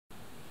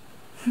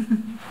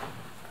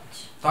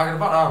Talking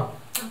about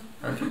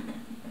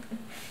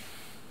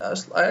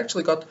I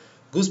actually got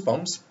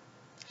goosebumps,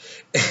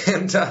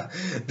 and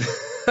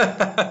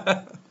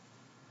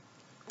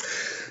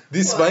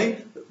this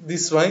way,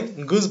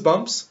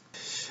 goosebumps.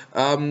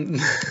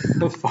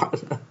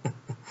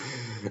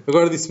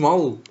 Agora disse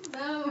mal.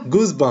 Não.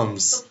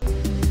 Goosebumps.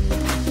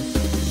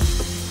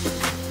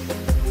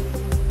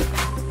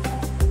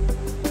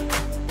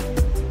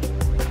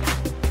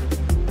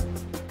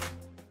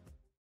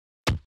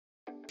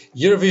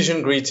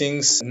 Eurovision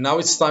Greetings. Now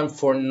it's time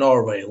for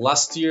Norway.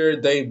 Last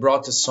year they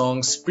brought the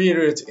song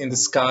Spirit in the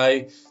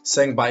Sky,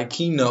 sang by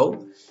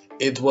Kino.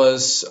 It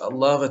was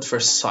love at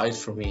first sight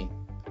for me.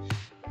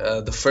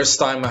 The first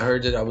time I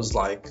heard it, I was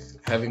like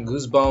having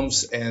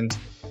goosebumps, and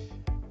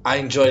I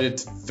enjoyed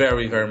it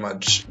very, very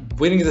much.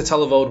 Winning the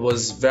televote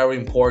was very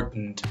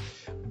important,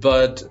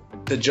 but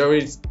the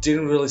jury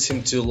didn't really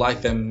seem to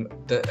like them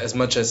as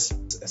much as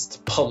the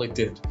public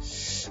did.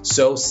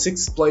 So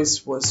 6th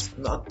place was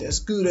not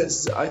as good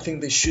as I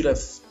think they should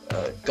have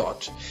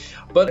got.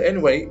 But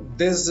anyway,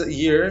 this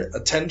year,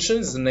 Attention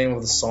is the name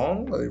of the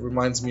song. It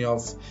reminds me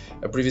of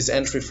a previous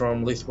entry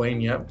from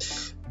Lithuania.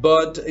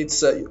 But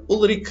it's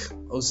Ulrikke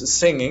who's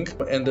singing,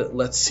 and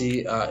let's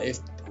see if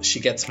she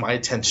gets my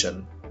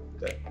attention.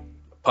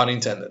 Pun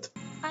intended.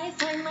 I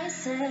find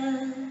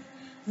myself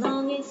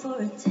longing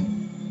for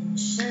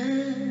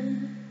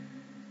attention.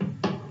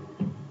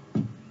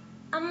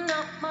 I'm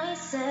not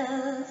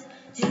myself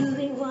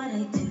doing what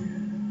I do.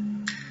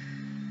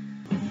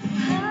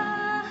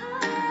 I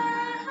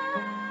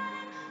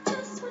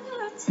just want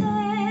your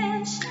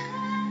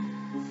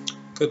attention.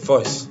 Good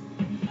voice.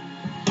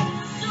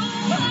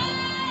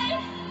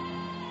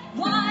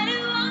 Why do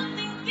I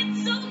think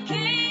it's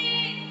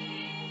okay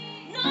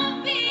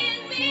not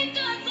being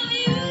because of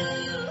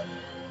you?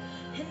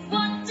 And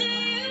what do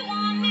you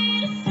want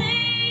me to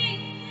say?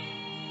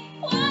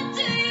 What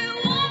do you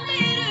want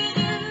me to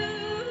do?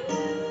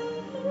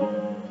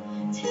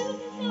 To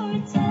give your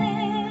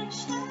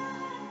attention.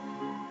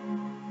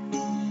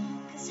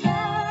 'Cause I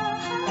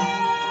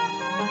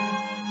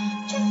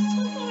just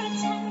want your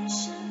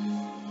attention.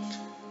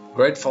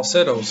 Great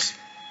falsettos.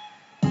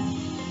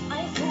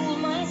 I fool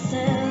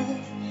myself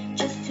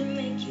just to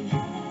make you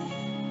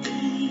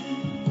happy.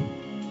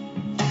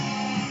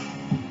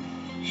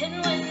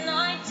 And when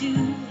I do,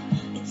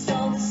 it's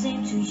all the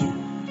same to you.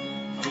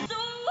 So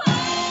why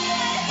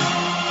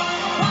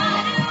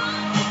do I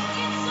think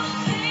it's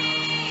okay?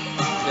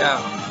 Yeah.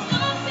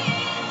 Not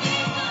being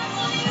because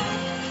of you.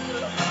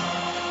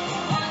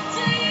 What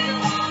do you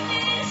want me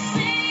to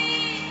say?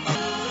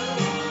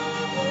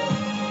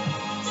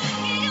 To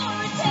get your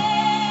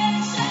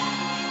attention.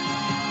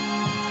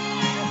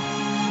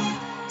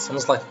 It's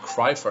almost like a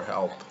cry for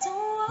help.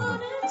 Don't wanna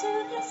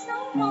do this no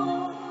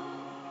more.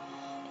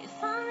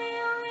 If I'm the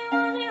only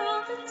one here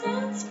on the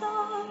dance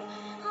floor,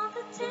 on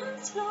the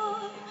dance floor.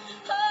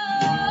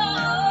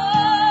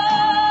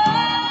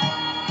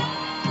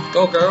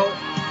 Go, girl.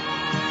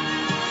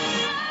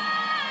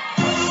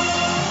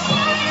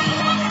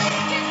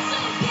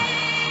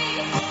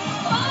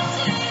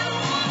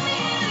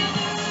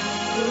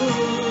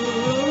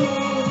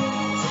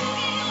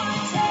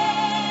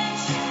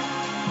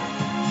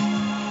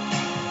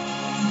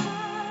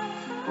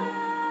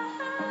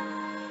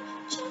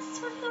 Just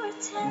for your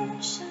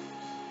attention.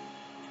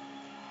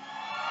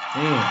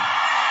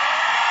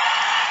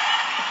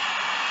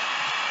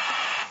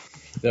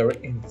 Very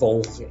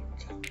involving.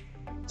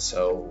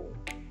 So,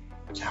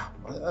 yeah,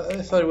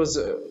 I thought it was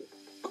a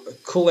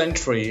cool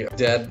entry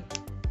that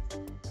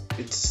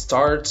it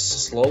starts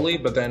slowly,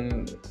 but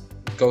then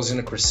goes in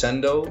a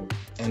crescendo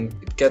and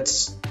it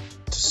gets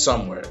to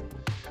somewhere.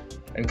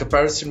 In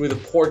comparison with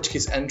the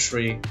Portuguese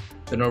entry,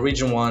 the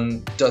Norwegian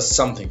one does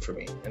something for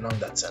me, in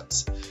that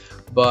sense.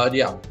 But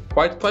yeah,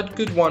 quite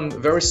good one,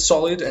 very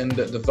solid, and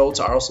the votes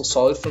are also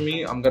solid for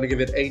me. I'm gonna give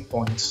it 8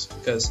 points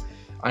because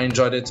I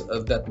enjoyed it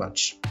that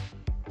much.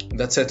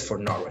 That's it for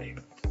Norway.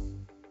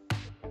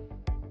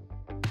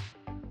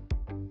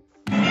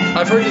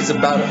 I've heard it's a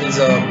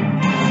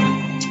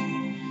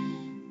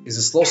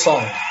slow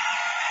song,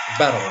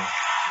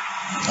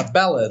 a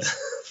ballad.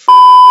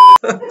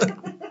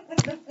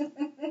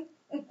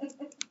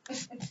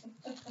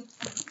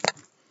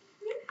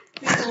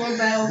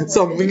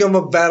 Só me vinha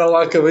uma battle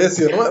à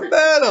cabeça, não é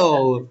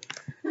battle.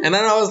 And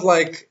then I was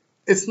like,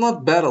 it's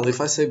not battle. If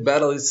I say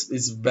battle,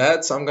 it's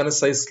bad. So I'm gonna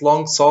say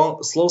slow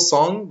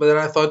song. But then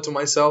I thought to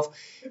myself,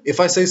 if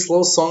I say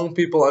slow song,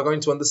 people are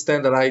going to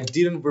understand that I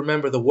didn't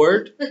remember the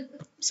word.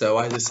 So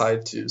I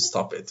decided to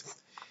stop it.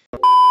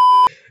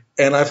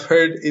 And I've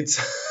heard it's.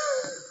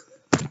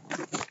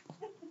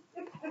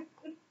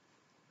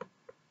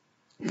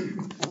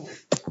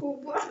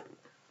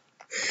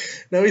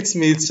 No, it's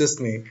me. It's just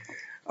me.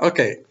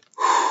 Okay.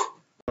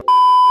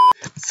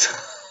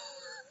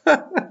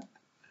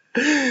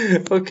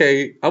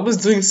 Okay, I was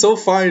doing so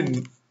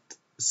fine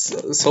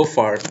so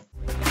far.